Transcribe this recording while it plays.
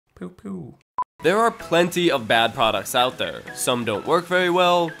Poo poo. There are plenty of bad products out there. Some don't work very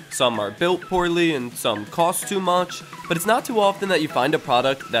well, some are built poorly, and some cost too much, but it's not too often that you find a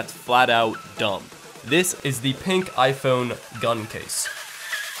product that's flat out dumb. This is the pink iPhone gun case.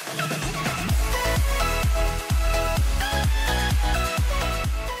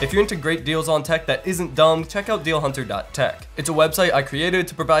 If you're into great deals on tech that isn't dumb, check out dealhunter.tech. It's a website I created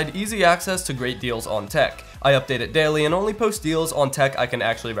to provide easy access to great deals on tech. I update it daily and only post deals on tech I can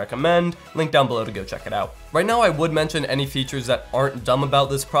actually recommend. Link down below to go check it out. Right now I would mention any features that aren't dumb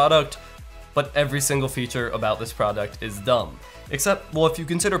about this product, but every single feature about this product is dumb. Except, well, if you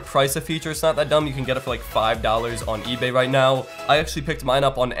consider price a feature, it's not that dumb. You can get it for like $5 on eBay right now. I actually picked mine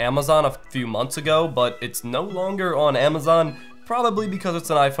up on Amazon a few months ago, but it's no longer on Amazon. Probably because it's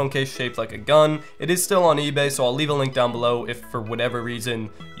an iPhone case shaped like a gun. It is still on eBay, so I'll leave a link down below if for whatever reason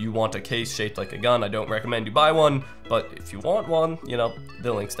you want a case shaped like a gun. I don't recommend you buy one, but if you want one, you know,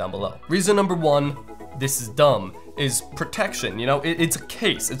 the link's down below. Reason number one, this is dumb, is protection. You know, it's a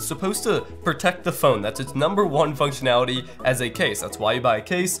case. It's supposed to protect the phone. That's its number one functionality as a case. That's why you buy a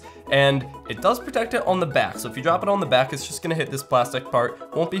case, and it does protect it on the back. So if you drop it on the back, it's just gonna hit this plastic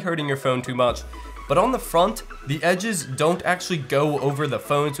part. Won't be hurting your phone too much. But on the front, the edges don't actually go over the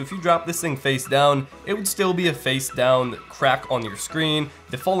phone, so if you drop this thing face down, it would still be a face down crack on your screen.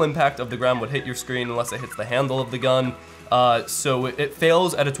 The full impact of the ground would hit your screen unless it hits the handle of the gun. So it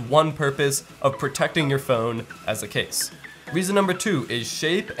fails at its one purpose of protecting your phone as a case. Reason number two is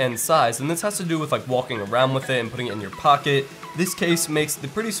shape and size, and this has to do with like walking around with it and putting it in your pocket. This case makes the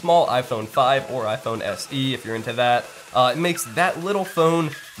pretty small iPhone 5 or iPhone SE if you're into that. It makes that little phone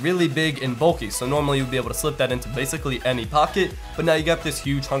really big and bulky, so normally you'd be able to slip that into basically any pocket, but now you got this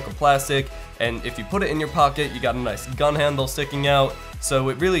huge hunk of plastic, and if you put it in your pocket, you got a nice gun handle sticking out, so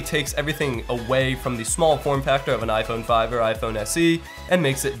it really takes everything away from the small form factor of an iPhone 5 or iPhone SE and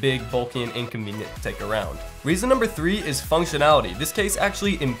makes it big, bulky, and inconvenient to take around. Reason number three is functionality. This case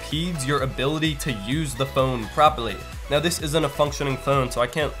actually impedes your ability to use the phone properly. Now this isn't a functioning phone, so I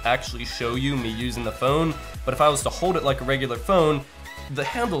can't actually show you me using the phone, but if I was to hold it like a regular phone, the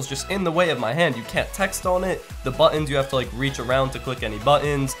handle's just in the way of my hand. You can't text on it. The buttons, you have to like reach around to click any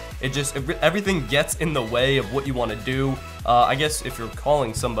buttons. Everything gets in the way of what you want to do. I guess if you're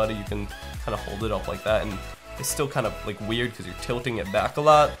calling somebody, you can kind of hold it up like that, and it's still kind of like weird because you're tilting it back a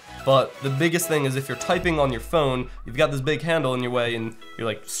lot. But the biggest thing is if you're typing on your phone, you've got this big handle in your way and you're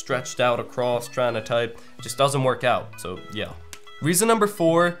like stretched out across trying to type. It just doesn't work out, so yeah. Reason number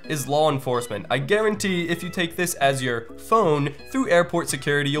four is law enforcement. I guarantee if you take this as your phone through airport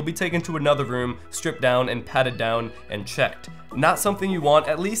security, you'll be taken to another room, stripped down and patted down and checked. Not something you want.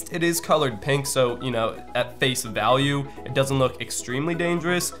 At least it is colored pink, so, you know, at face value, it doesn't look extremely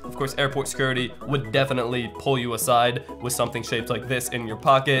dangerous. Of course, airport security would definitely pull you aside with something shaped like this in your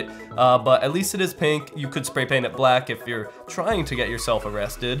pocket, but at least it is pink. You could spray paint it black if you're trying to get yourself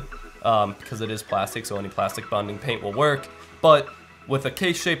arrested, because it is plastic, so any plastic bonding paint will work. But with a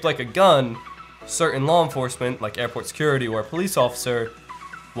case shaped like a gun, certain law enforcement, like airport security or a police officer,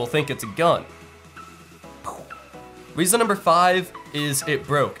 will think it's a gun. Reason number five is it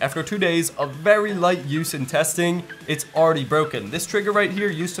broke. After 2 days of very light use and testing, it's already broken. This trigger right here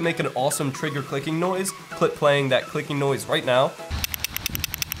used to make an awesome trigger clicking noise. Clip playing that clicking noise right now.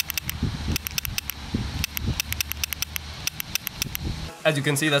 As you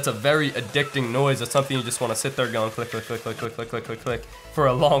can see, that's a very addicting noise. It's something you just want to sit there going click, click, click, click, click, click, click, click, click for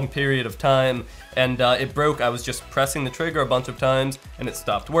a long period of time. And it broke. I was just pressing the trigger a bunch of times and it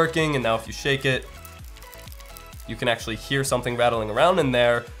stopped working. And now if you shake it, you can actually hear something rattling around in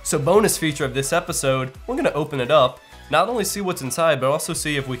there. So bonus feature of this episode, we're going to open it up, not only see what's inside, but also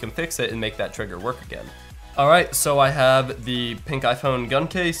see if we can fix it and make that trigger work again. Alright, so I have the pink iPhone gun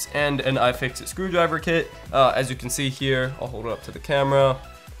case and an iFixit screwdriver kit. As you can see here, I'll hold it up to the camera.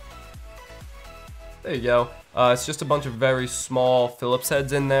 There you go. It's just a bunch of very small Phillips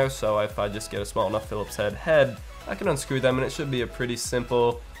heads in there, so if I just get a small enough Phillips head, I can unscrew them and it should be a pretty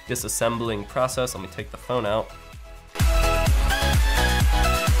simple disassembling process. Let me take the phone out.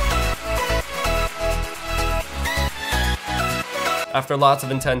 After lots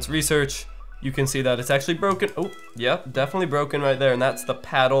of intense research, you can see that it's actually broken. Oh, yep, definitely broken right there. And that's the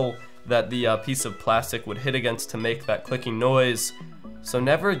paddle that the piece of plastic would hit against to make that clicking noise. So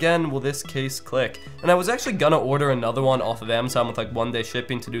never again will this case click. And I was actually gonna order another one off of Amazon with like 1 day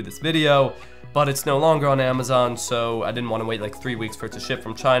shipping to do this video, but it's no longer on Amazon, so I didn't want to wait like 3 weeks for it to ship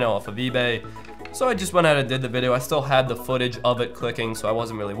from China off of eBay. So I just went ahead and did the video. I still had the footage of it clicking, so I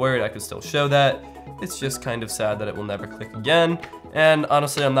wasn't really worried. I could still show that. It's just kind of sad that it will never click again. And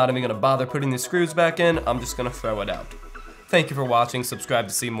honestly, I'm not even gonna bother putting the screws back in. I'm just gonna throw it out. Thank you for watching, subscribe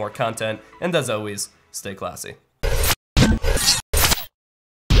to see more content, and as always, stay classy.